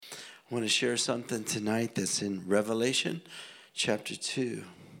I want to share something tonight that's in Revelation chapter 2,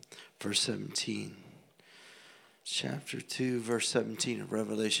 verse 17. Chapter 2, verse 17 of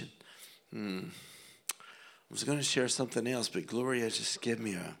Revelation. I was going to share something else, but Gloria just gave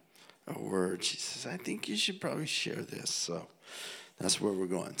me a word. She says, I think you should probably share this. So that's where we're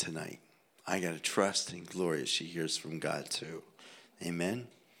going tonight. I got to trust in Gloria. She hears from God too. Amen.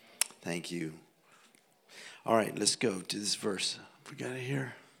 Thank you. All right, let's go to this verse. We got it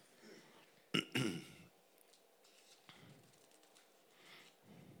here.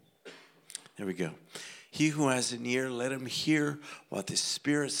 There we go. He who has an ear, let him hear what the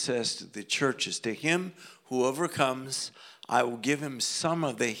Spirit says to the churches. To him who overcomes, I will give him some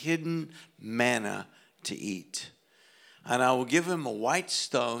of the hidden manna to eat. And I will give him a white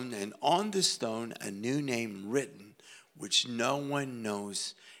stone, and on the stone a new name written, which no one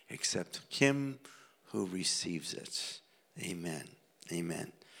knows except him who receives it. Amen.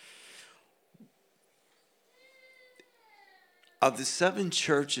 Amen. Of the 7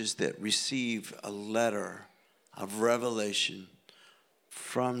 churches that receive a letter of revelation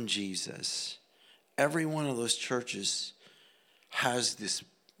from Jesus, every one of those churches has this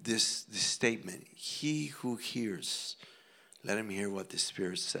statement. He who hears, let him hear what the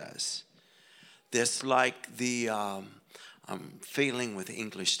Spirit says. That's like the, I'm failing with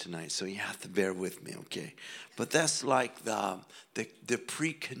English tonight, so you have to bear with me, okay? But that's like the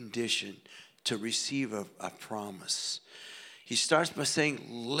precondition to receive a promise. He starts by saying,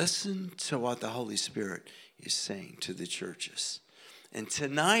 listen to what the Holy Spirit is saying to the churches. And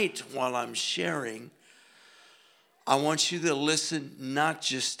tonight, while I'm sharing, I want you to listen not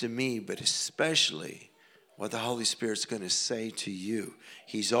just to me, but especially what the Holy Spirit's going to say to you.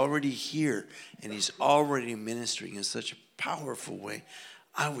 He's already here, and he's already ministering in such a powerful way.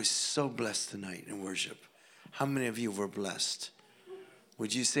 I was so blessed tonight in worship. How many of you were blessed?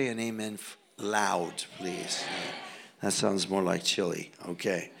 Would you say an amen loud, please? That sounds more like chili.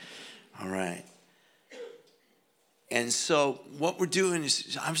 Okay. All right. And so what we're doing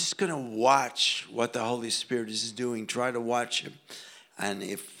is I'm just going to watch what the Holy Spirit is doing. Try to watch him. And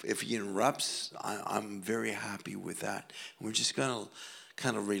if he interrupts, I'm very happy with that. We're just going to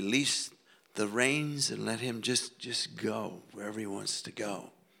kind of release the reins and let him just go wherever he wants to go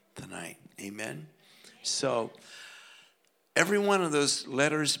tonight. Amen? So every one of those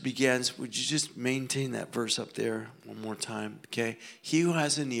letters begins, would you just maintain that verse up there one more time, okay? He who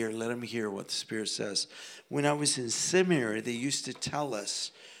has an ear, let him hear what the Spirit says. When I was in seminary, they used to tell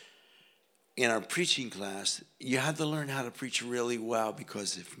us in our preaching class, you had to learn how to preach really well,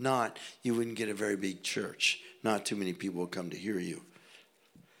 because if not, you wouldn't get a very big church. Not too many people would come to hear you.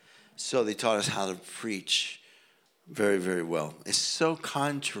 So they taught us how to preach very, very well. It's so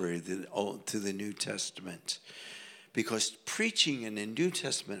contrary to the New Testament. Because preaching in the New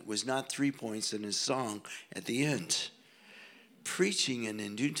Testament was not 3 points in a song at the end. Preaching in the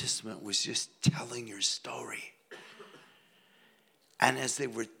New Testament was just telling your story. And as they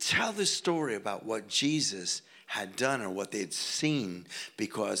would tell the story about what Jesus had done or what they had seen,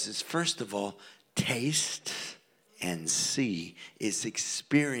 because it's first of all, taste and see. It's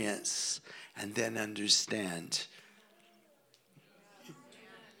experience and then understand.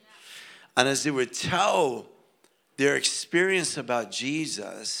 And as they would tell their experience about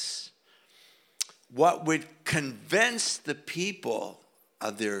Jesus, what would convince the people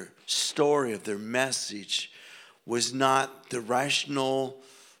of their story, of their message, was not the rational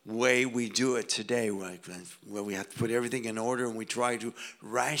way we do it today, right? Where we have to put everything in order and we try to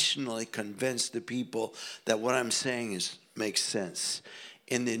rationally convince the people that what I'm saying makes sense.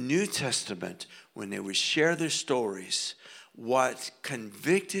 In the New Testament, when they would share their stories, what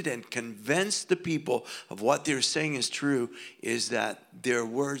convicted and convinced the people of what they're saying is true is that their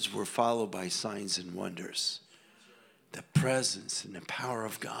words were followed by signs and wonders. The presence and the power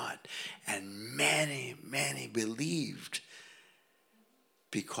of God. And many, many believed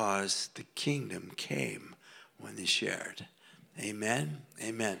because the kingdom came when they shared. Amen?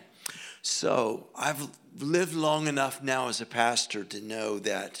 Amen. So I've lived long enough now as a pastor to know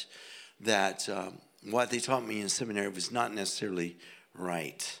that what they taught me in seminary was not necessarily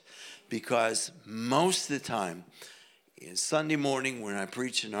right. Because most of the time, Sunday morning when I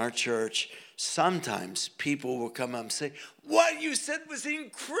preach in our church, sometimes people will come up and say, what you said was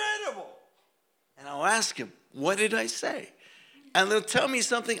incredible. And I'll ask them, what did I say? And they'll tell me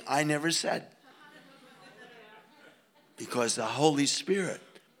something I never said. Because the Holy Spirit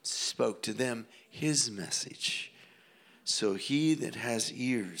spoke to them his message. So he that has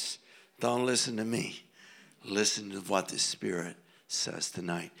ears, don't listen to me. Listen to what the Spirit says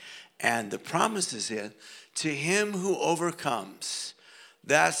tonight. And the promise is in, to him who overcomes,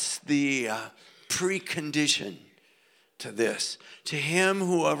 That's the precondition to this. To him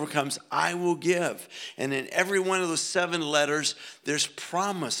who overcomes, I will give. And in every one of those 7 letters, there's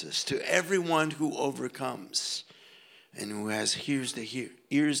promises to everyone who overcomes and who has ears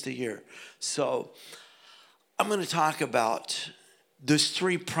to hear. So I'm going to talk about those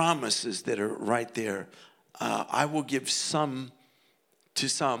 3 promises that are right there. I will give some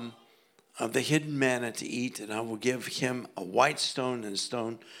of the hidden manna to eat, and I will give him a white stone and a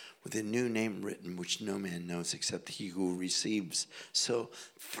stone with a new name written, which no man knows except he who receives. So,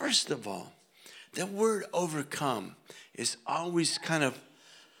 first of all, the word overcome is always kind of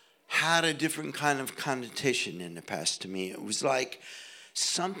had a different kind of connotation in the past to me. It was like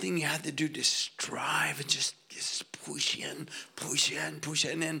something you had to do to strive and just push in.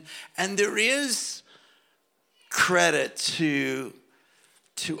 And there is credit to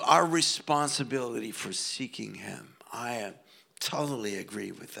our responsibility for seeking him. I totally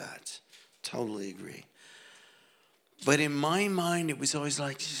agree with that. Totally agree. But in my mind, it was always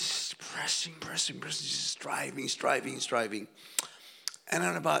like just pressing, just striving. And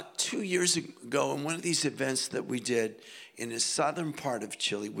then about 2 years ago, in one of these events that we did in the southern part of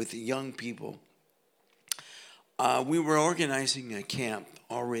Chile with the young people, we were organizing a camp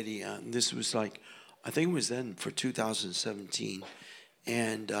already. This was like, I think it was then for 2017.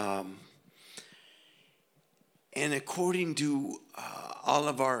 And according to all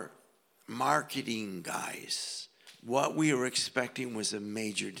of our marketing guys, what we were expecting was a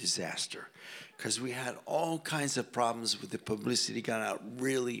major disaster because we had all kinds of problems with the publicity. Got out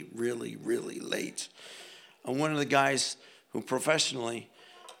really late. And one of the guys who professionally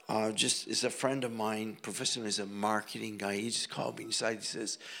just is a friend of mine, professionally is a marketing guy, he just called me inside. He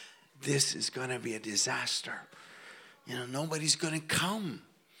says, this is going to be a disaster. You know, nobody's going to come.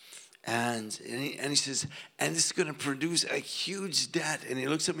 And he says, and it's going to produce a huge debt. And he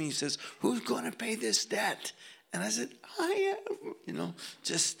looks at me and he says, who's going to pay this debt? And I said, I am, you know,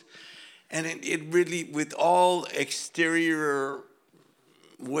 just, and it really, with all exterior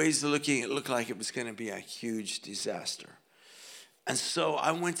ways of looking, it looked like it was going to be a huge disaster. And so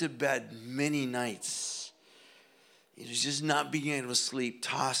I went to bed many nights, you know, just not being able to sleep,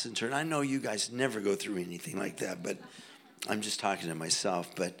 toss and turn. I know you guys never go through anything like that, but I'm just talking to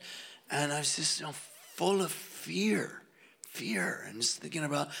myself. And I was just, you know, full of fear, and just thinking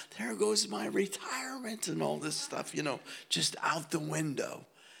about, there goes my retirement and all this stuff, you know, just out the window.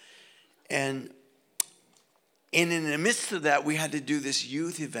 And in the midst of that, we had to do this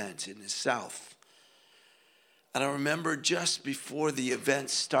youth event in the South. And I remember just before the event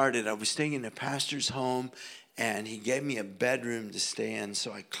started, I was staying in a pastor's home, and he gave me a bedroom to stay in.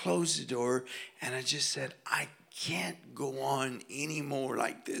 So I closed the door, and I just said, I can't go on anymore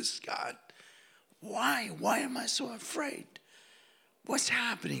like this, God. Why? Why am I so afraid? What's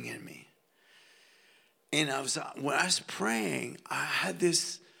happening in me? And when I was praying, I had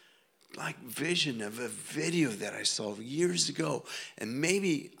this like vision of a video that I saw years ago. And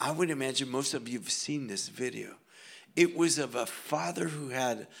maybe, I would imagine most of you have seen this video. It was of a father who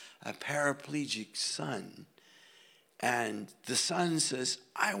had a paraplegic son. And the son says,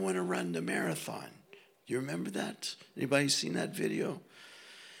 I want to run the marathon. You remember that? Anybody seen that video?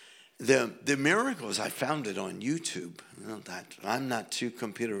 The miracles, I found it on YouTube. You know, that I'm not too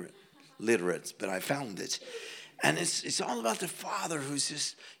computer literate, but I found it. And it's all about the father who's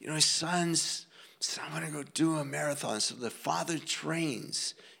just, you know, his son's, I want to go do a marathon. So the father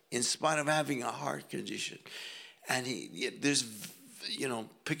trains in spite of having a heart condition. And there's, you know,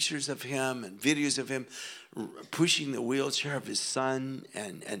 pictures of him and videos of him pushing the wheelchair of his son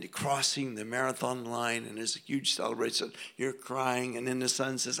and crossing the marathon line, and there's a huge celebration. You're crying, and then the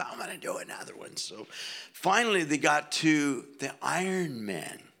son says, I'm going to do another one. So finally they got to the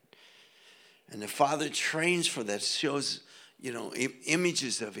Ironman, and the father trains for that. It shows, you know,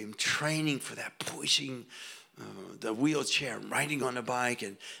 images of him training for that, pushing the wheelchair, riding on a bike.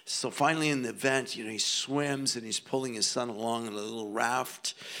 And so finally in the event, you know, he swims and he's pulling his son along in a little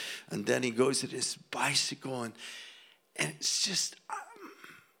raft. And then he goes at his bicycle, and it's just,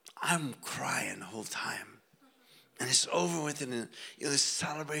 I'm crying the whole time. And it's over with, and you know, this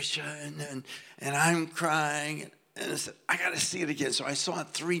celebration, and I'm crying. And I said, I got to see it again. So I saw it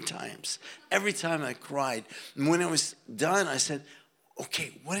 3 times. Every time I cried. And when it was done, I said,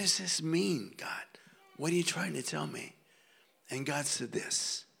 okay, what does this mean, God? What are you trying to tell me? And God said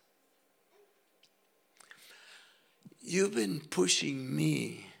this. You've been pushing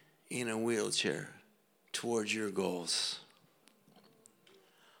me in a wheelchair towards your goals.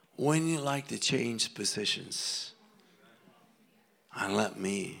 When you like to change positions, and let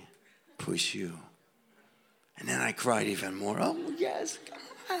me push you. And then I cried even more. Oh, yes.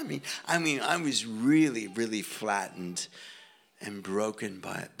 I mean, I was really, really flattened and broken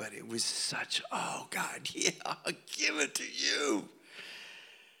by it. But it was such, oh, God, yeah, I'll give it to you.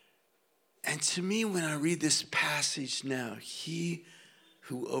 And to me, when I read this passage now, he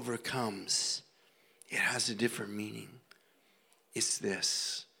who overcomes, it has a different meaning. It's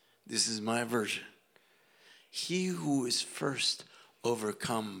this. This is my version. He who is first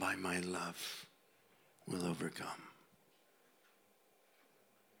overcome by my love will overcome.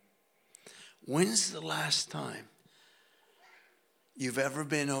 When's the last time you've ever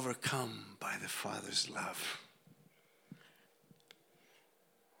been overcome by the Father's love?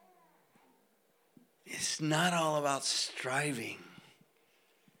 It's not all about striving.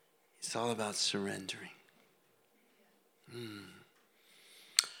 It's all about surrendering.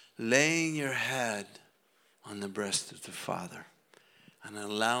 Laying your head on the breast of the Father and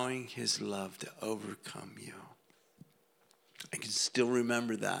allowing his love to overcome you. I can still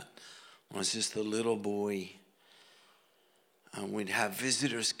remember that when I was just a little boy. We'd have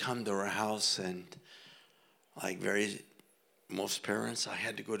visitors come to our house, and like most parents, I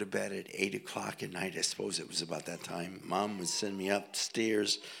had to go to bed at 8 o'clock at night. I suppose it was about that time. Mom would send me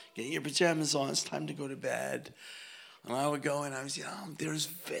upstairs, get your pajamas on, it's time to go to bed. And I would go and I was, there's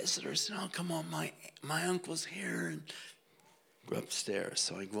visitors. Come on, my uncle's here. And go upstairs.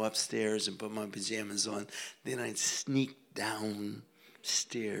 So I go upstairs and put my pajamas on. Then I'd sneak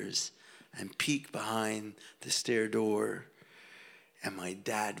downstairs and peek behind the stair door. And my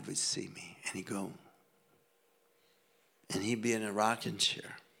dad would see me. And he'd go. And he'd be in a rocking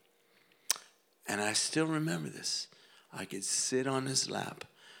chair. And I still remember this. I could sit on his lap,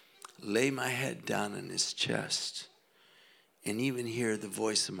 lay my head down on his chest, and even hear the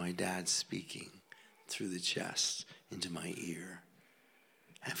voice of my dad speaking through the chest into my ear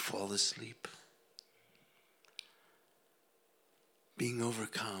and fall asleep. Being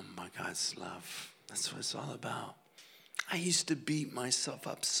overcome by God's love. That's what it's all about. I used to beat myself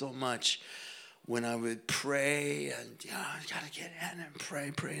up so much when I would pray and, I got to get in and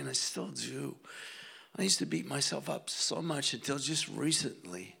pray, and I still do. I used to beat myself up so much until just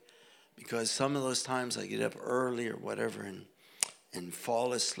recently, because some of those times I get up early or whatever and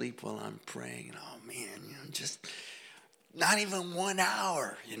fall asleep while I'm praying. And, oh, man, just not even 1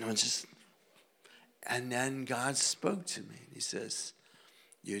 hour, just. And then God spoke to me. He says,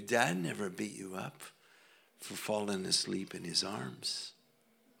 your dad never beat you up for falling asleep in his arms.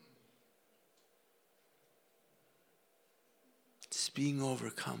 It's being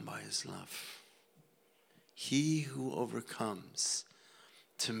overcome by his love. He who overcomes,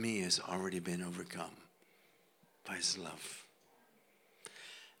 to me, has already been overcome by his love.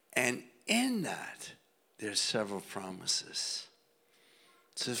 And in that, there's several promises.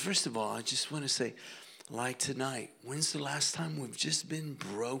 So first of all, I just want to say, like tonight, when's the last time we've just been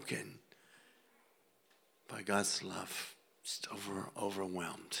broken by God's love? Just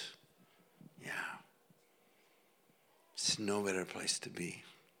overwhelmed. Yeah. It's no better place to be.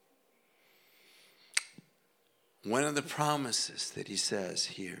 One of the promises that he says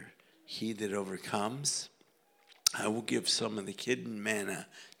here, he that overcomes, I will give some of the hidden manna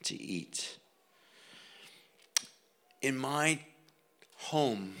to eat. In my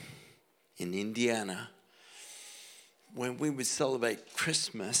home in Indiana, when we would celebrate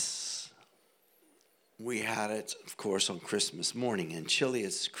Christmas, we had it, of course, on Christmas morning. In Chile,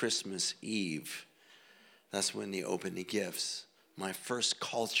 it's Christmas Eve. That's when they open the gifts. My first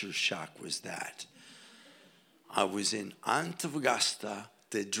culture shock was that. I was in Antofagasta,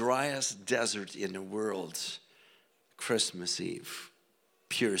 the driest desert in the world, Christmas Eve,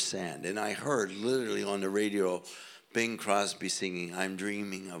 pure sand. And I heard literally on the radio Bing Crosby singing, I'm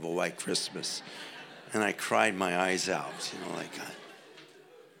dreaming of a white Christmas. And I cried my eyes out, like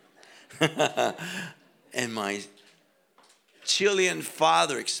that. And my Chilean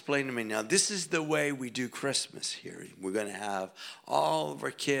father explained to me, now this is the way we do Christmas here. We're going to have all of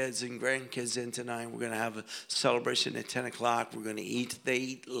our kids and grandkids in tonight. We're going to have a celebration at 10 o'clock. We're going to eat. They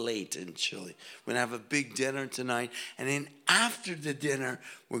eat late in Chile. We're going to have a big dinner tonight. And then after the dinner,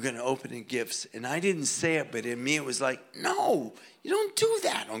 we're going to open the gifts. And I didn't say it, but in me it was like, no, you don't do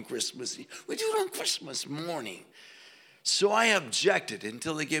that on Christmas Eve. We do it on Christmas morning. So I objected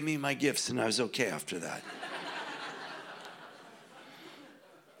until they gave me my gifts, and I was okay after that.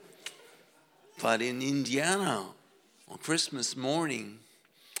 But in Indiana, on Christmas morning,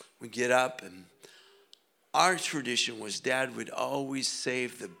 we get up, and our tradition was Dad would always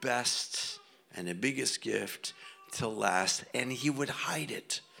save the best and the biggest gift till last, and he would hide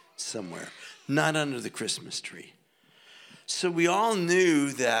it somewhere, not under the Christmas tree. So we all knew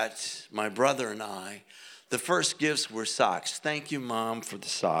that, my brother and I, the first gifts were socks. Thank you, Mom, for the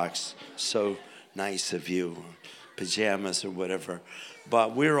socks. So nice of you. Pajamas or whatever.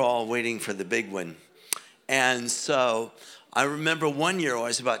 But we're all waiting for the big one. And so I remember one year I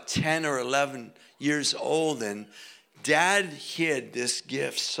was about 10 or 11 years old, and Dad hid this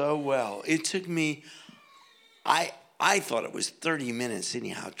gift so well. It took me, I thought it was 30 minutes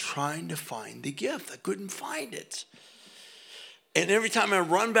anyhow, trying to find the gift. I couldn't find it. And every time I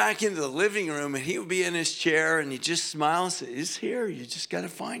run back into the living room, and he would be in his chair, and he'd just smile and say, it's here. You just got to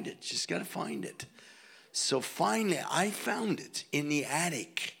find it. Just got to find it. So finally, I found it in the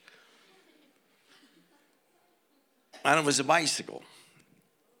attic. And it was a bicycle.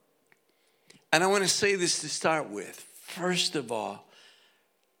 And I want to say this to start with. First of all,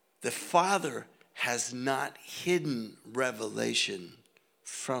 the Father has not hidden revelation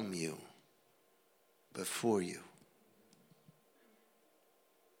from you, but for you.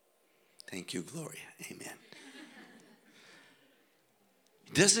 Thank you, Gloria. Amen.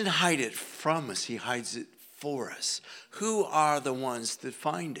 He doesn't hide it from us. He hides it for us. Who are the ones that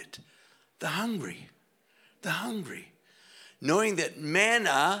find it? The hungry. The hungry. Knowing that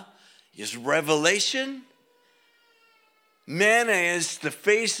manna is revelation. Manna is the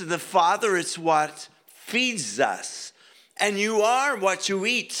face of the Father. It's what feeds us. And you are what you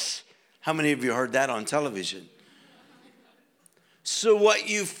eat. How many of you heard that on television? So what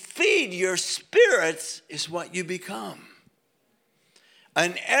you feed your spirit is what you become.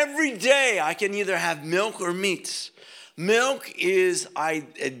 And every day I can either have milk or meat. Milk is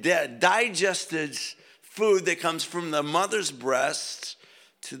digested food that comes from the mother's breast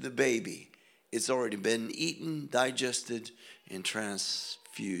to the baby. It's already been eaten, digested, and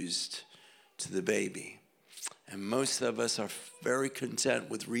transfused to the baby. And most of us are very content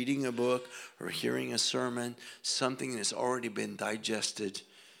with reading a book or hearing a sermon, something that's already been digested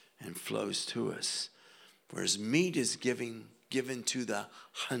and flows to us. Whereas meat is given to the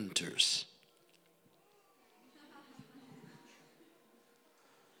hunters.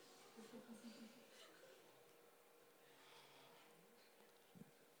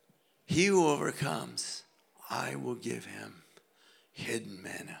 He who overcomes, I will give him hidden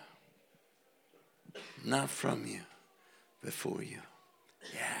manna. Not from you, but for you.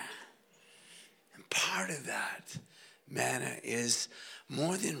 Yeah. And part of that manna is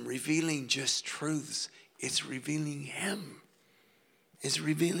more than revealing just truths. It's revealing him. It's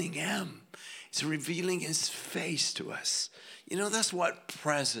revealing him. It's revealing his face to us. You know, that's what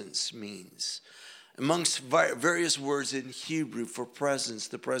presence means. Amongst various words in Hebrew for presence,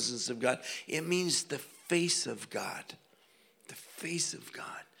 the presence of God, it means the face of God. The face of God.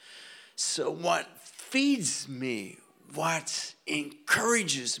 So what feeds me, what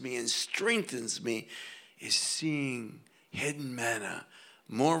encourages me and strengthens me is seeing hidden manna,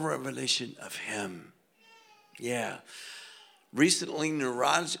 more revelation of him. Yeah. Recently,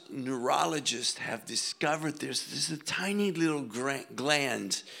 neurologists have discovered there's a tiny little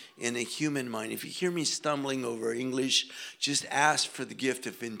gland in a human mind. If you hear me stumbling over English, just ask for the gift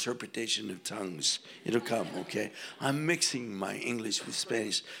of interpretation of tongues. It'll come, okay? I'm mixing my English with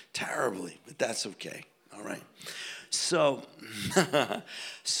Spanish terribly, but that's okay, all right? So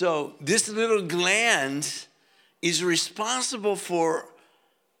this little gland is responsible for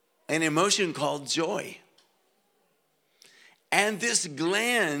an emotion called joy. And this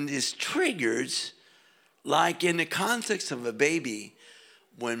gland is triggered like in the context of a baby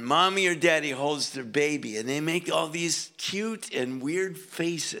when mommy or daddy holds their baby and they make all these cute and weird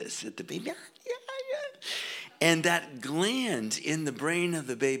faces at the baby. And that gland in the brain of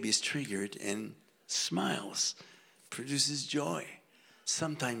the baby is triggered and smiles, produces joy,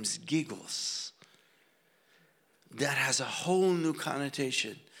 sometimes giggles. That has a whole new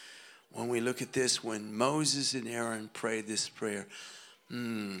connotation. When we look at this, when Moses and Aaron prayed this prayer,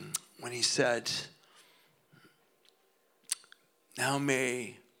 when he said, now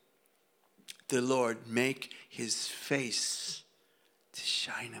may the Lord make his face to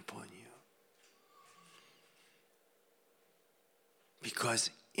shine upon you. Because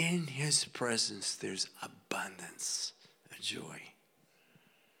in his presence, there's abundance of joy.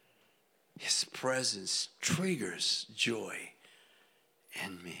 His presence triggers joy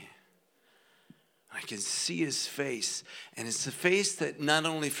in me. I can see his face, and it's a face that not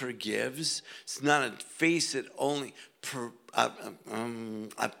only forgives, it's not a face that only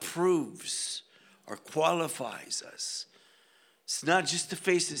approves or qualifies us. It's not just a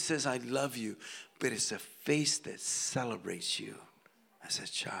face that says, I love you, but it's a face that celebrates you as a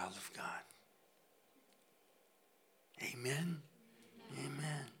child of God. Amen?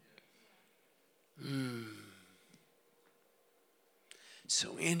 Amen.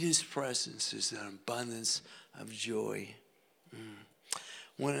 So in his presence is an abundance of joy.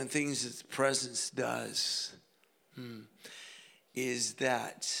 One of the things that the presence does is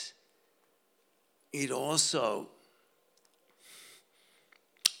that it also,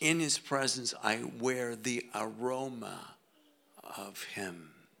 in his presence, I wear the aroma of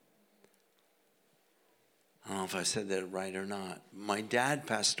him. I don't know if I said that right or not. My dad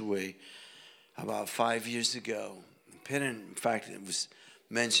passed away about 5 years ago. Penn, in fact, it was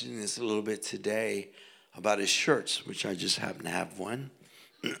mentioning this a little bit today about his shirts, which I just happen to have one.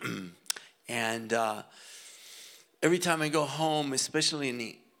 And every time I go home, especially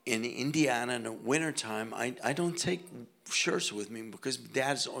in Indiana in the wintertime, I don't take shirts with me because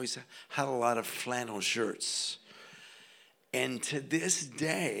Dad's always had a lot of flannel shirts. And to this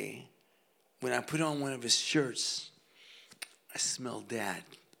day, when I put on one of his shirts, I smell Dad.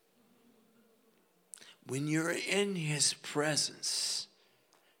 When you're in his presence,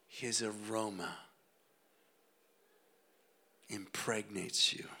 his aroma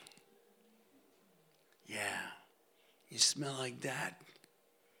impregnates you. Yeah, you smell like Dad.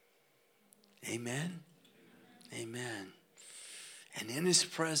 Amen? Amen. And in his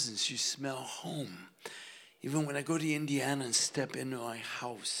presence, you smell home. Even when I go to Indiana and step into my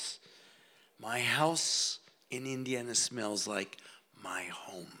house in Indiana smells like my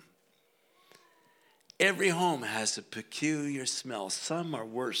home. Every home has a peculiar smell. Some are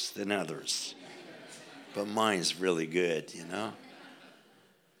worse than others. But mine's really good, you know.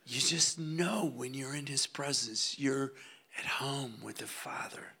 You just know when you're in his presence, you're at home with the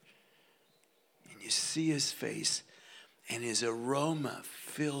Father. And you see his face, and his aroma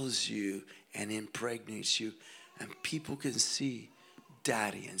fills you and impregnates you. And people can see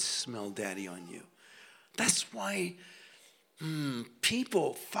Daddy and smell Daddy on you. That's why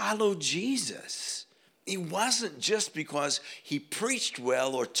people follow Jesus. It wasn't just because he preached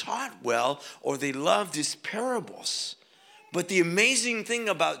well or taught well or they loved his parables. But the amazing thing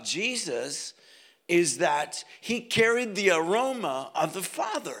about Jesus is that he carried the aroma of the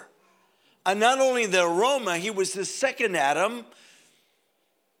Father. And not only the aroma, he was the second Adam,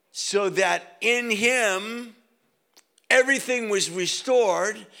 so that in him everything was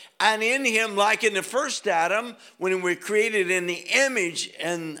restored. And in him, like in the first Adam, when we were created in the image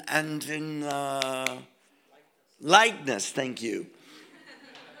and in likeness, thank you,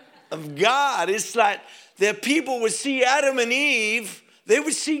 of God, it's like that people would see Adam and Eve, they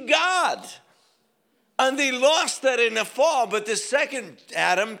would see God. And they lost that in the fall, but the second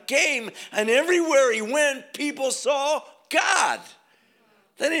Adam came, and everywhere he went, people saw God.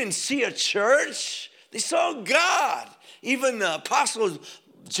 They didn't see a church, they saw God. Even the Apostle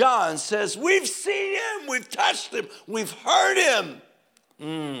John says, we've seen him, we've touched him, we've heard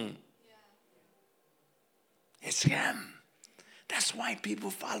him. It's him. That's why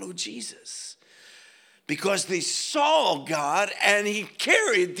people follow Jesus. Because they saw God and he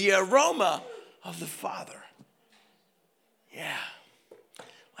carried the aroma of the Father. Yeah.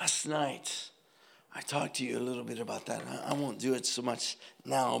 Last night, I talked to you a little bit about that. I won't do it so much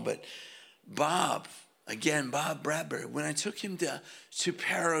now, but Bob Bradbury, when I took him to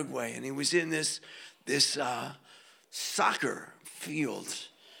Paraguay, and he was in this soccer field,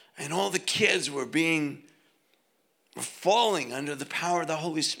 and all the kids were falling under the power of the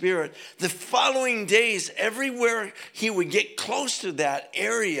Holy Spirit. The following days, everywhere he would get close to that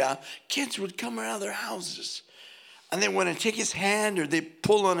area, kids would come out of their houses. And they want to take his hand or they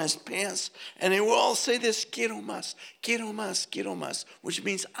pull on his pants. And they will all say this, quiero más, quiero más, quiero más, which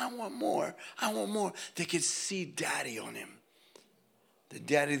means I want more, I want more. They could see Daddy on him. The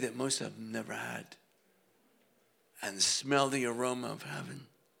Daddy that most of them never had. And smell the aroma of heaven.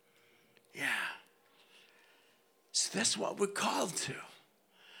 Yeah. So that's what we're called to.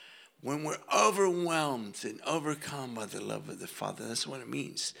 When we're overwhelmed and overcome by the love of the Father, that's what it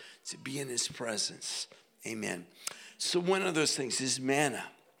means to be in his presence. Amen. So one of those things is manna,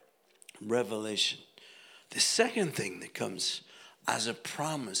 revelation. The second thing that comes as a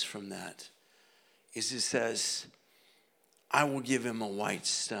promise from that is it says, I will give him a white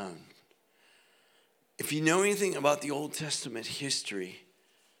stone. If you know anything about the Old Testament history,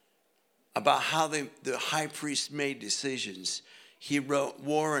 about how the high priest made decisions, he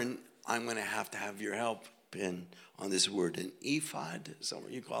wore, and I'm going to have your help, Ben, on this word, an ephod, is that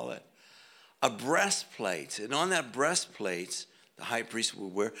what you call it? A breastplate. And on that breastplate, the high priest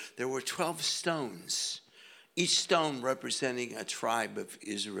would wear, there were 12 stones, each stone representing a tribe of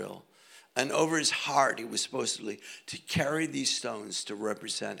Israel. And over his heart, he was supposedly to carry these stones to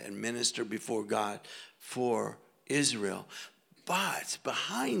represent and minister before God for Israel. But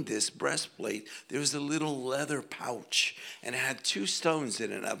behind this breastplate, there was a little leather pouch, and it had 2 stones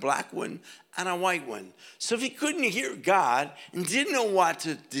in it, a black one and a white one. So if he couldn't hear God and didn't know what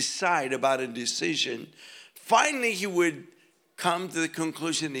to decide about a decision, finally he would come to the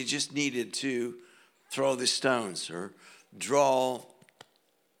conclusion he just needed to throw the stones or draw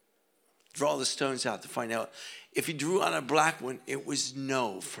the stones out to find out. If he drew out a black one, it was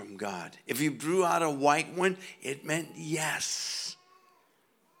no from God. If he drew out a white one, it meant yes.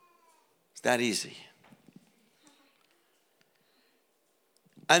 It's that easy.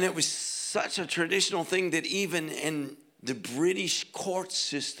 And it was such a traditional thing that even in the British court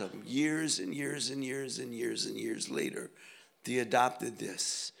system, years and years and years and years and years later, they adopted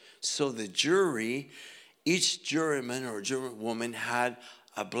this. So the jury, each juryman or jurywoman had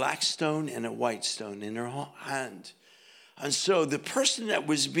a black stone and a white stone in her hand. And so the person that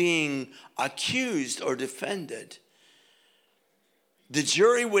was being accused or defended, the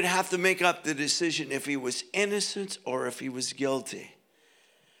jury would have to make up the decision if he was innocent or if he was guilty.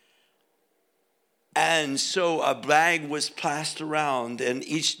 And so a bag was passed around, and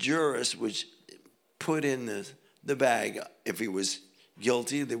each jurist would put in the bag. If he was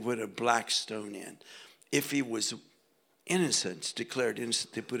guilty, they put a black stone in. If he was innocent, declared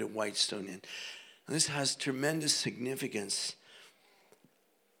innocent, they put a white stone in. And this has tremendous significance.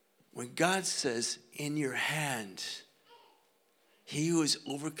 When God says, in your hand, he who is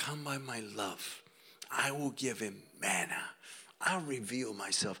overcome by my love, I will give him manna. I'll reveal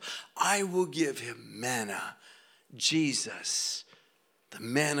myself. I will give him manna. Jesus, the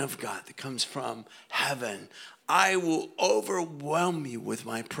man of God that comes from heaven. I will overwhelm you with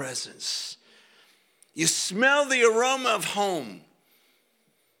my presence. You smell the aroma of home.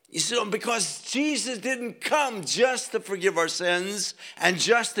 You see, because Jesus didn't come just to forgive our sins and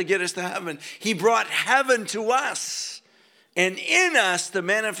just to get us to heaven. He brought heaven to us and in us to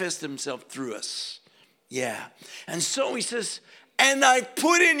manifest himself through us. Yeah. And so he says, and I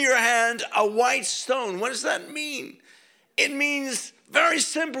put in your hand a white stone. What does that mean? It means very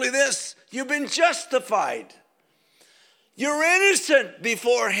simply this: you've been justified. You're innocent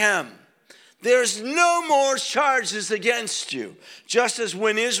before him. There's no more charges against you. Just as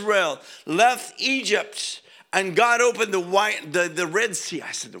when Israel left Egypt and God opened the Red Sea.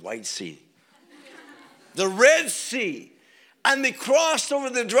 I said the White Sea. The Red Sea. And they crossed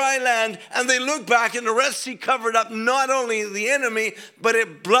over the dry land, and they looked back, and the Red Sea covered up not only the enemy, but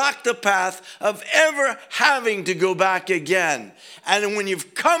it blocked the path of ever having to go back again. And when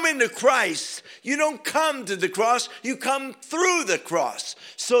you've come into Christ, you don't come to the cross, you come through the cross.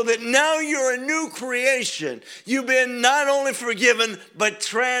 So that now you're a new creation. You've been not only forgiven, but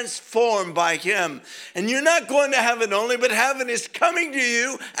transformed by him. And you're not going to heaven only, but heaven is coming to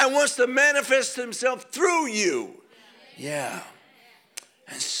you and wants to manifest himself through you. Yeah.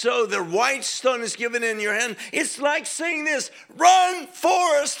 And so the white stone is given in your hand. It's like saying this: run,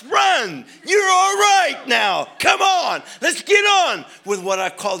 Forrest, run. You're all right now. Come on. Let's get on with what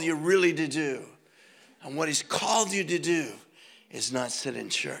I called you really to do. And what he's called you to do is not sit in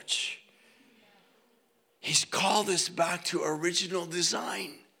church. He's called us back to original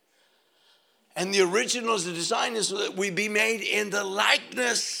design. And the original design is that we be made in the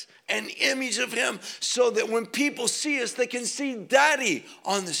likeness and image of him, so that when people see us, they can see Daddy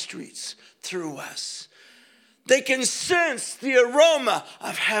on the streets through us. They can sense the aroma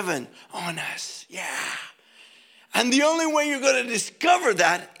of heaven on us. Yeah. And the only way you're going to discover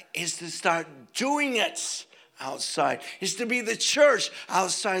that is to start doing it outside. Is to be the church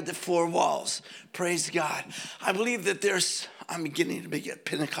outside the 4 walls. Praise God. I believe that I'm beginning to get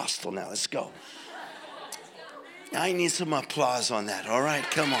Pentecostal now. Let's go. I need some applause on that. All right,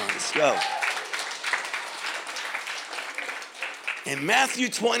 come on, let's go. In Matthew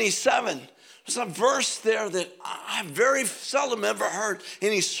 27, there's a verse there that I very seldom ever heard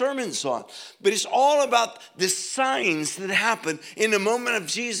any sermons on. But it's all about the signs that happen in the moment of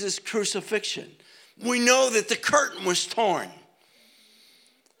Jesus' crucifixion. We know that the curtain was torn.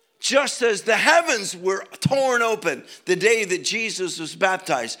 Just as the heavens were torn open the day that Jesus was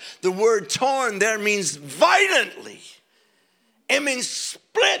baptized. The word torn there means violently. It means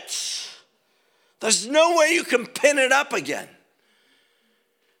split. There's no way you can pin it up again.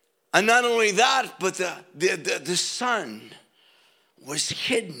 And not only that, but the sun was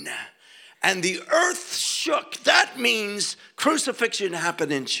hidden. And the earth shook. That means crucifixion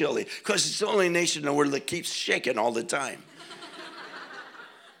happened in Chile. Because it's the only nation in the world that keeps shaking all the time.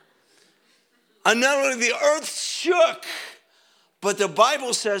 And not only the earth shook, but the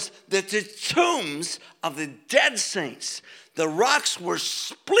Bible says that the tombs of the dead saints, the rocks were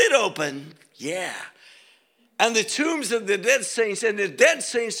split open, yeah. And the tombs of the dead saints and the dead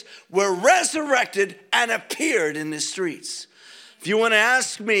saints were resurrected and appeared in the streets. If you want to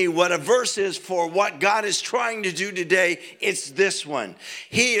ask me what a verse is for what God is trying to do today, it's this one.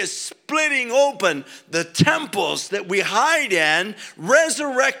 He is splitting open the temples that we hide in,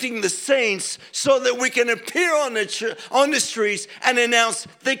 resurrecting the saints so that we can appear on the streets and announce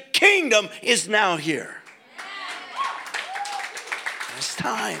the kingdom is now here. It's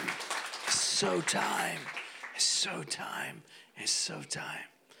time. It's so time. It's so time. It's so time.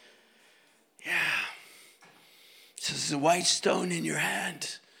 Yeah. So there's a white stone in your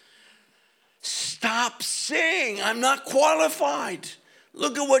hand. Stop saying, I'm not qualified.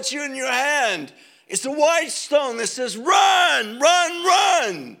 Look at what's in your hand. It's a white stone that says, run, run,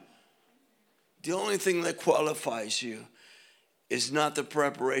 run. The only thing that qualifies you is not the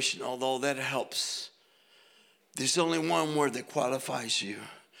preparation, although that helps. There's only one word that qualifies you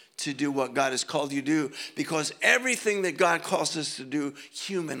to do what God has called you to do, because everything that God calls us to do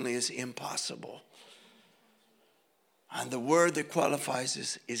humanly is impossible. And the word that qualifies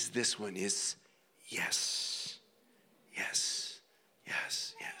us is this one, is yes. Yes,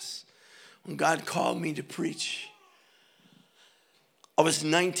 yes, yes. When God called me to preach, I was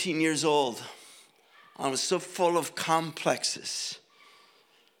 19 years old. I was so full of complexes,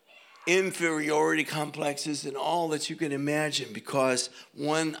 inferiority complexes, and all that you can imagine, because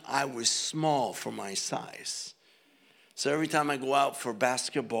one, I was small for my size. So every time I go out for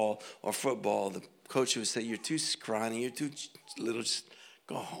basketball or football, the coach would say, you're too scrawny, you're too little, just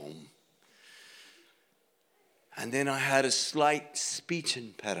go home. And then I had a slight speech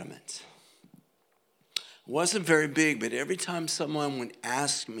impediment. It wasn't very big, but every time someone would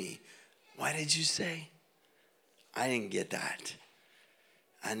ask me, why did you say? I didn't get that.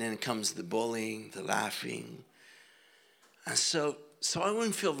 And then comes the bullying, the laughing. And so I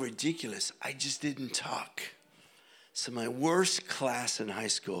wouldn't feel ridiculous. I just didn't talk. So my worst class in high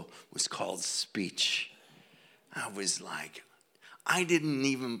school was called speech. I was like, I didn't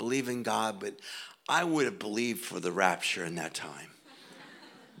even believe in God, but I would have believed for the rapture in that time.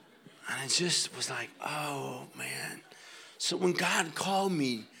 And it just was like, oh man. So when God called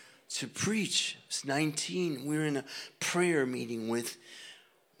me to preach, I was 19, we were in a prayer meeting with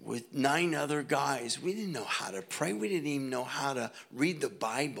 9 other guys. We didn't know how to pray. We didn't even know how to read the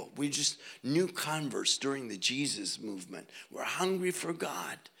Bible. We just new converts during the Jesus movement. We're hungry for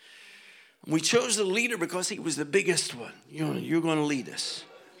God. We chose the leader because he was the biggest one. You're going to lead us.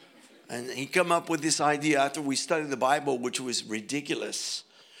 And he came up with this idea after we studied the Bible, which was ridiculous.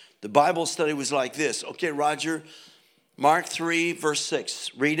 The Bible study was like this. Okay, Roger, Mark 3, verse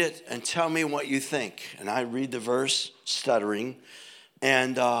 6. Read it and tell me what you think. And I read the verse, stuttering.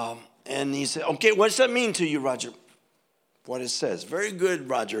 And he said, okay, what does that mean to you, Roger? What it says. Very good,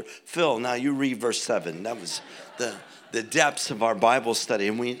 Roger. Phil, now you read verse 7. That was the depths of our Bible study.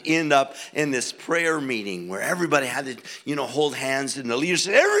 And we end up in this prayer meeting where everybody had to, hold hands. And the leader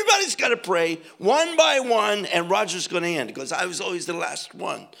said, everybody's got to pray one by one. And Roger's going to end because I was always the last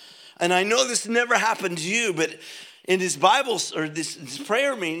one. And I know this never happened to you, but in his Bible, or this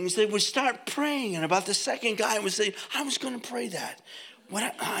prayer meeting, he said, we start praying. And about the second guy would say, I was going to pray that.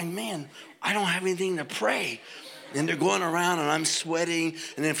 I don't have anything to pray. And they're going around and I'm sweating.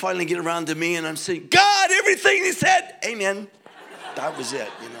 And then finally get around to me and I'm saying, God, everything he said, amen. That was it,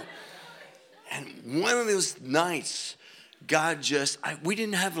 And one of those nights, God we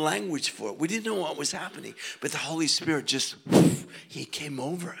didn't have language for it. We didn't know what was happening. But the Holy Spirit he came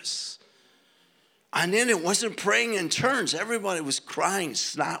over us. And then it wasn't praying in turns. Everybody was crying.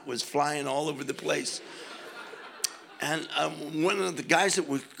 Snot was flying all over the place. And one of the guys that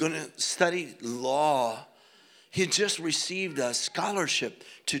was going to study law, he had just received a scholarship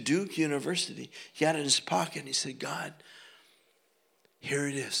to Duke University. He had it in his pocket. And he said, God, here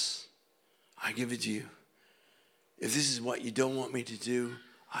it is. I give it to you. If this is what you don't want me to do,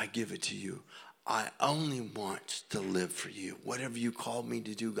 I give it to you. I only want to live for you. Whatever you call me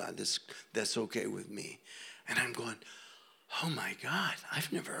to do, God, that's okay with me. And I'm going, oh my God,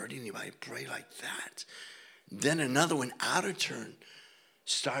 I've never heard anybody pray like that. Then another one, out of turn,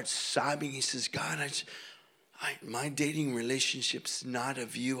 starts sobbing. He says, God, my dating relationship's not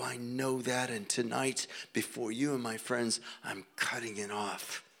of you. I know that. And tonight, before you and my friends, I'm cutting it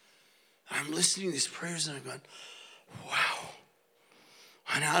off. I'm listening to these prayers and I'm going, wow.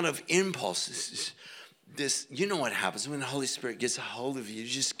 And out of impulse, you know what happens when the Holy Spirit gets a hold of you, you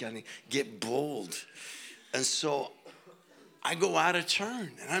just gotta get bold. And so I go out of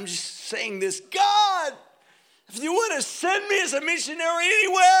turn and I'm just saying this, God, if you want to send me as a missionary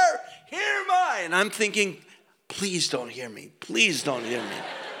anywhere, here am I. And I'm thinking, please don't hear me. Please don't hear me.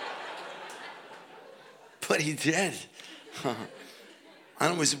 what he did.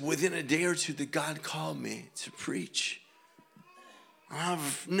 And it was within a day or two that God called me to preach. I'll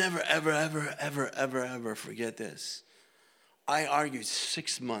never, ever, ever, ever, ever, ever forget this. I argued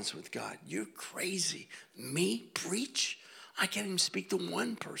 6 months with God. You're crazy. Me preach? I can't even speak to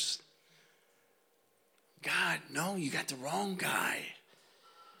one person. God, no, you got the wrong guy.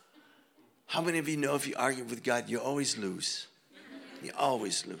 How many of you know if you argue with God, you always lose? You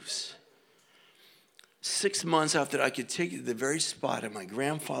always lose. 6 months after, I could take you to the very spot in my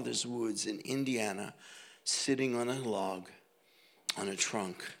grandfather's woods in Indiana, sitting on a log, on a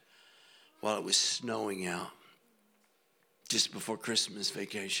trunk, while it was snowing out, just before Christmas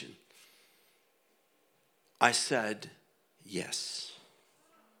vacation. I said, yes.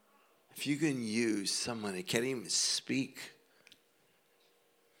 If you can use someone that can't even speak,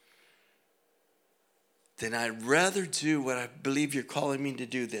 then I'd rather do what I believe you're calling me to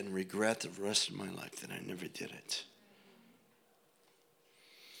do than regret the rest of my life that I never did it.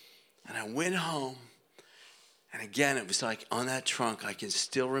 And I went home, and again, it was like on that trunk, I can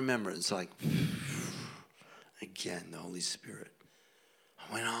still remember. It's like, again, the Holy Spirit.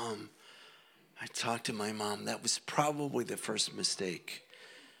 I went home. I talked to my mom. That was probably the first mistake.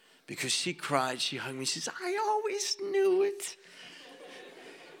 Because she cried, she hugged me. She said, I always knew it.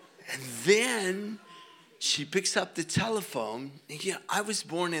 And then she picks up the telephone. And I was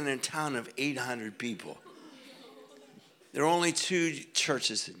born in a town of 800 people. There are only 2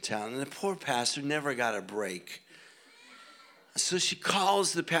 churches in town. And the poor pastor never got a break. So she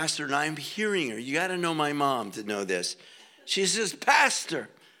calls the pastor, and I'm hearing her. You got to know my mom to know this. She says, Pastor,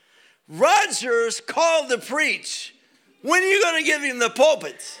 Roger's called to preach. When are you going to give him the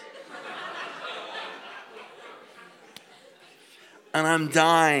pulpit? And I'm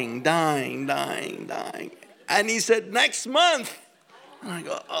dying. And he said, next month. And I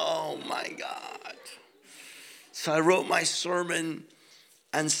go, oh my God. So I wrote my sermon.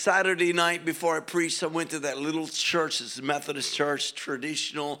 And Saturday night before I preached, I went to that little church. It's a Methodist church,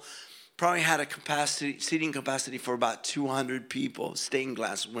 traditional. Probably had a seating capacity for about 200 people, stained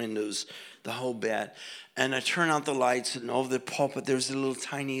glass windows, the whole bed. And I turned out the lights, and over the pulpit, there was a little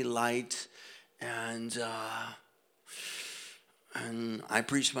tiny light. And I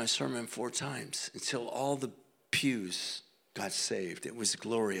preached my sermon 4 times until all the pews got saved. It was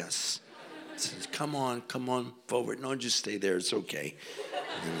glorious. I said, come on forward. No, just stay there. It's okay.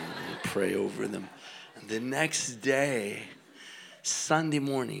 And pray over them. And the next day, Sunday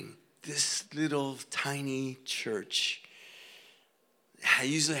morning, this little tiny church, I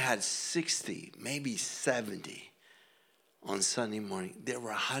usually had 60, maybe 70 on Sunday morning. There were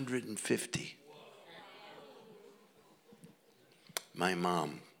 150. My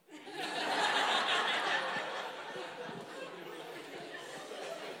mom.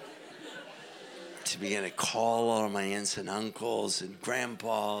 She began to call all of my aunts and uncles and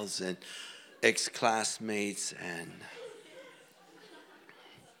grandpas and ex-classmates, and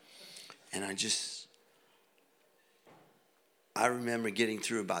I remember getting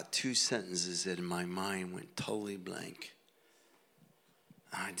through about 2 sentences and my mind went totally blank.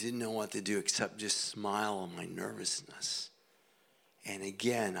 I didn't know what to do except just smile on my nervousness. And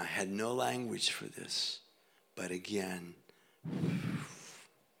again, I had no language for this, but again,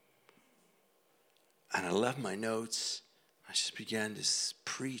 and I left my notes. I just began to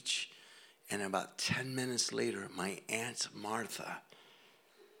preach. And about 10 minutes later, my Aunt Martha,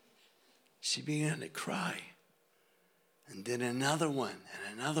 she began to cry. And then another one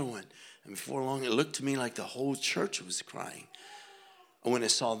and another one. And before long, it looked to me like the whole church was crying. And when I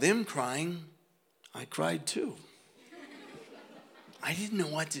saw them crying, I cried too. I didn't know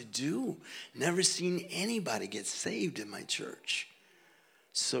what to do. Never seen anybody get saved in my church.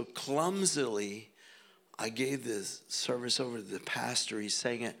 So clumsily, I gave this service over to the pastor. He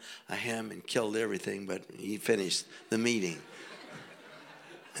sang a hymn and killed everything, but he finished the meeting.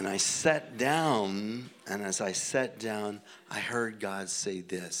 And I sat down, and as I sat down, I heard God say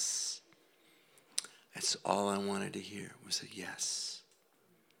this. That's all I wanted to hear was a yes.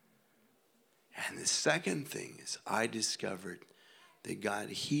 And the second thing is I discovered that God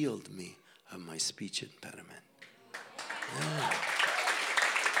healed me of my speech impediment. Yeah.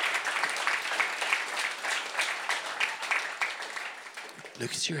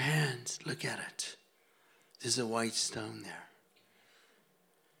 Look at your hands. Look at it. There's a white stone there.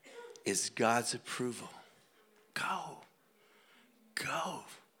 It's God's approval. Go. Go.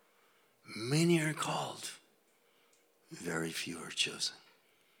 Many are called. Very few are chosen.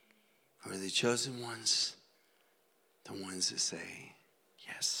 Who are the chosen ones? The ones that say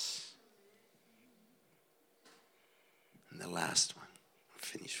yes. And the last one. I'll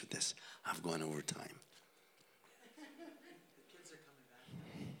finish with this. I've gone over time.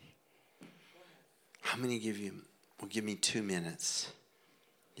 How many will give me 2 minutes?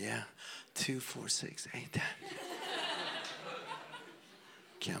 Yeah? 2, 4, 6, 8, 10.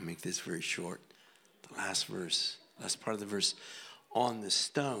 Okay, I'll make this very short. The last verse, last part of the verse. On the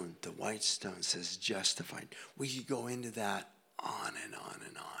stone, the white stone says justified. We could go into that on and on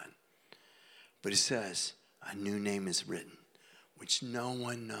and on. But it says, a new name is written, which no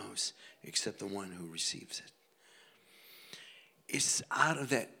one knows except the one who receives it. It's out of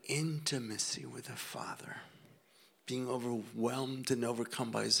that intimacy with the Father, being overwhelmed and overcome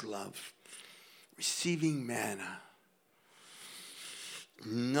by his love, receiving manna,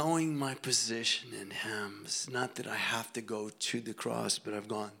 knowing my position in him. It's not that I have to go to the cross, but I've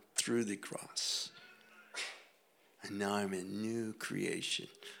gone through the cross. And now I'm a new creation.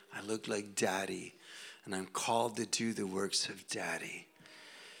 I look like Daddy, and I'm called to do the works of Daddy.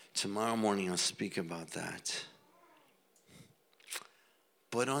 Tomorrow morning I'll speak about that.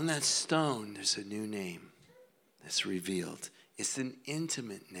 But on that stone, there's a new name that's revealed. It's an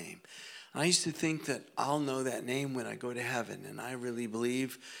intimate name. I used to think that I'll know that name when I go to heaven, and I really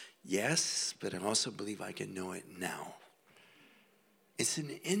believe, yes, but I also believe I can know it now. It's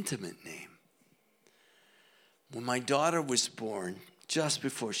an intimate name. When my daughter was born, just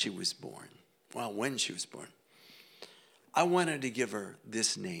before she was born, well, when she was born, I wanted to give her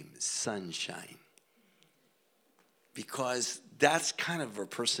this name, Sunshine, because that's kind of her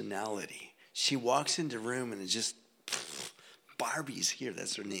personality. She walks into a room and it's just, Barbie's here,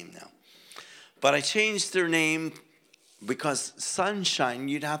 that's her name now. But I changed her name because sunshine,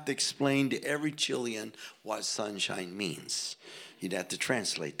 you'd have to explain to every Chilean what sunshine means. You'd have to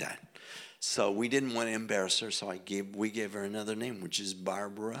translate that. So we didn't want to embarrass her, so we gave her another name, which is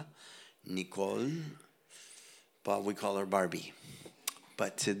Barbara Nicole, but we call her Barbie.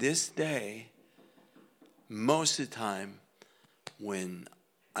 But to this day, most of the time when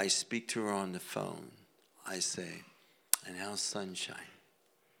I speak to her on the phone, I say, and how's Sunshine?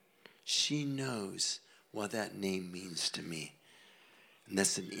 She knows what that name means to me. And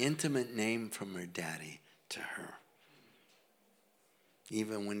that's an intimate name from her daddy to her.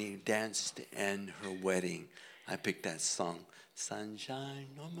 Even when he danced to end her wedding, I picked that song, Sunshine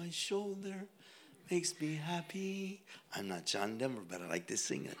on my shoulder makes me happy. I'm not John Denver, but I like to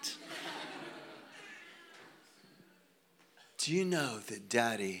sing it. Do you know that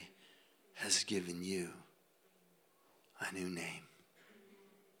Daddy has given you a new name?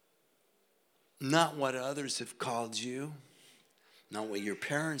 Not what others have called you, not what your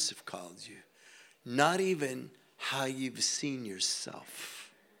parents have called you, not even how you've seen yourself,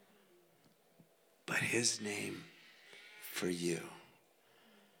 but his name for you.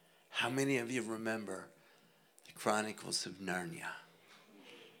 How many of you remember the Chronicles of Narnia?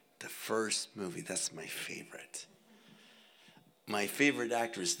 The first movie, that's my favorite. My favorite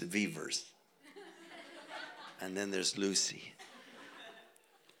actor is the Beavers. And then there's Lucy.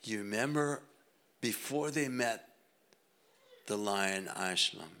 You remember before they met the lion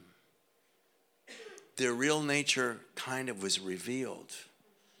Aslan, their real nature kind of was revealed.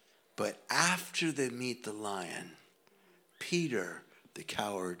 But after they meet the lion, Peter, the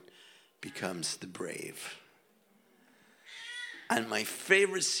coward, becomes the brave. And my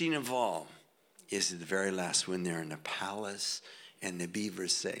favorite scene of all is at the very last when they're in the palace and the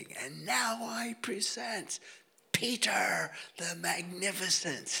beavers saying, and now I present Peter the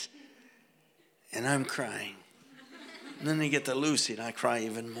Magnificent. And I'm crying. And then they get to Lucy and I cry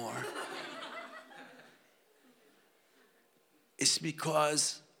even more. It's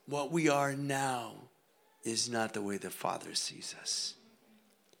because what we are now is not the way the Father sees us.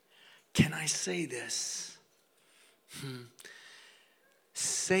 Can I say this?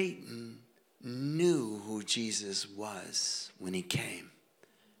 Satan knew who Jesus was when he came,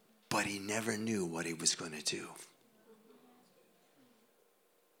 but he never knew what he was going to do.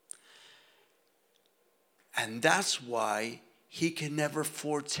 And that's why he can never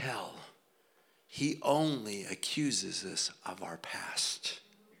foretell. He only accuses us of our past.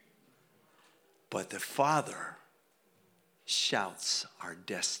 But the Father shouts our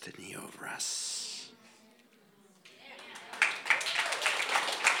destiny over us.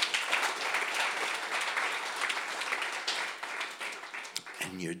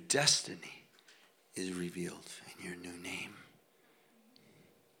 And your destiny is revealed in your new name.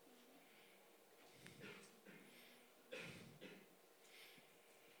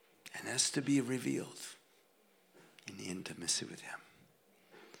 And that's to be revealed in the intimacy with him.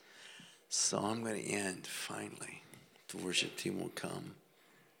 So I'm going to end finally. The worship team will come.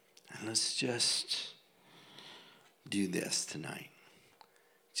 And let's just do this tonight.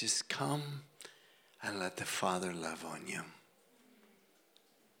 Just come and let the Father love on you.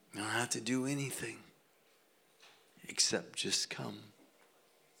 You don't have to do anything. except just come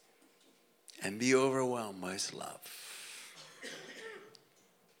and be overwhelmed by his love.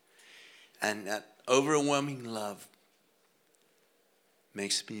 And that overwhelming love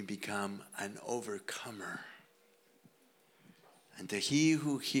makes me become an overcomer. And to he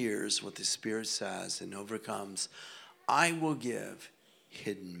who hears what the Spirit says and overcomes, I will give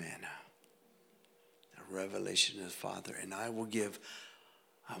hidden manna, the revelation of the Father, and I will give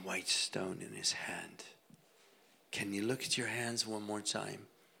a white stone in his hand. Can you look at your hands one more time?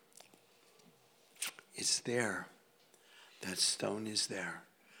 It's there. That stone is there.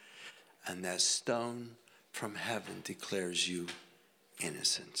 And that stone from heaven declares you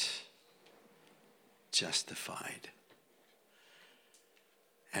innocent, justified.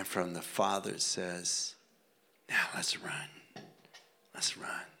 And from the Father it says, now let's run. Let's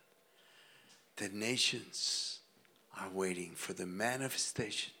run. The nations are waiting for the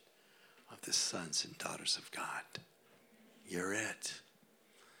manifestation of the sons and daughters of God. You're it.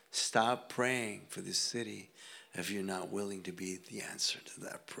 Stop praying for this city if you're not willing to be the answer to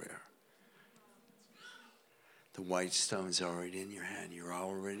that prayer. The white stone's already in your hand. You're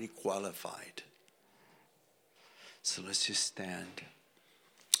already qualified. So let's just stand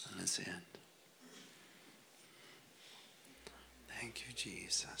and let's end. Thank you,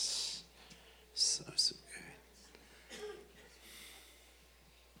 Jesus. So good.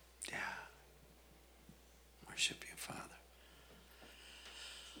 Yeah. Worship you, Father.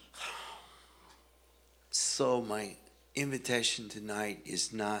 So my invitation tonight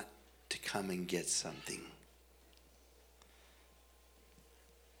is not to come and get something.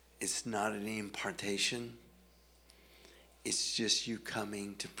 It's not an impartation. It's just you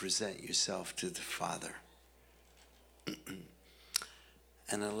coming to present yourself to the Father.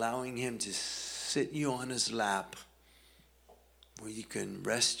 And allowing him to sit you on his lap where you can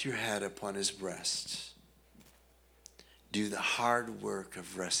rest your head upon his breast. Do the hard work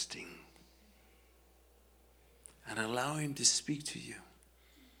of resting. And allow him to speak to you.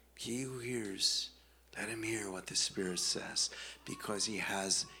 He who hears, let him hear what the Spirit says, because he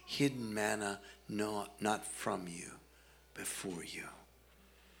has hidden manna, not from you, but for you.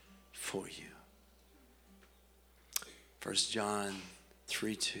 For you. 1 John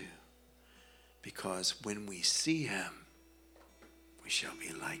 3:2. Because when we see him, we shall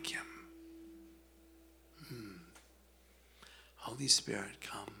be like him. Holy Spirit,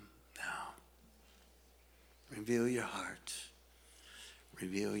 come now. Reveal your heart.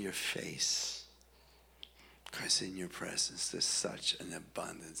 Reveal your face. Because in your presence there's such an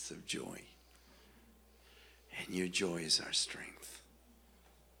abundance of joy. And your joy is our strength.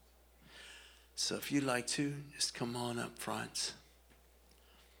 So if you'd like to, just come on up front.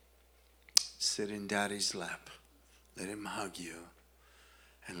 Sit in Daddy's lap. Let him hug you.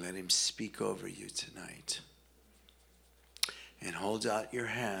 And let him speak over you tonight. And hold out your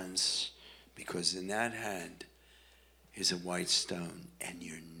hands, because in that hand is a white stone, and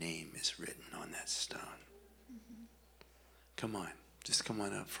your name is written on that stone. Come on. Just come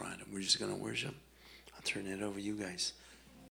on up front, and we're just going to worship. I'll turn it over to you guys.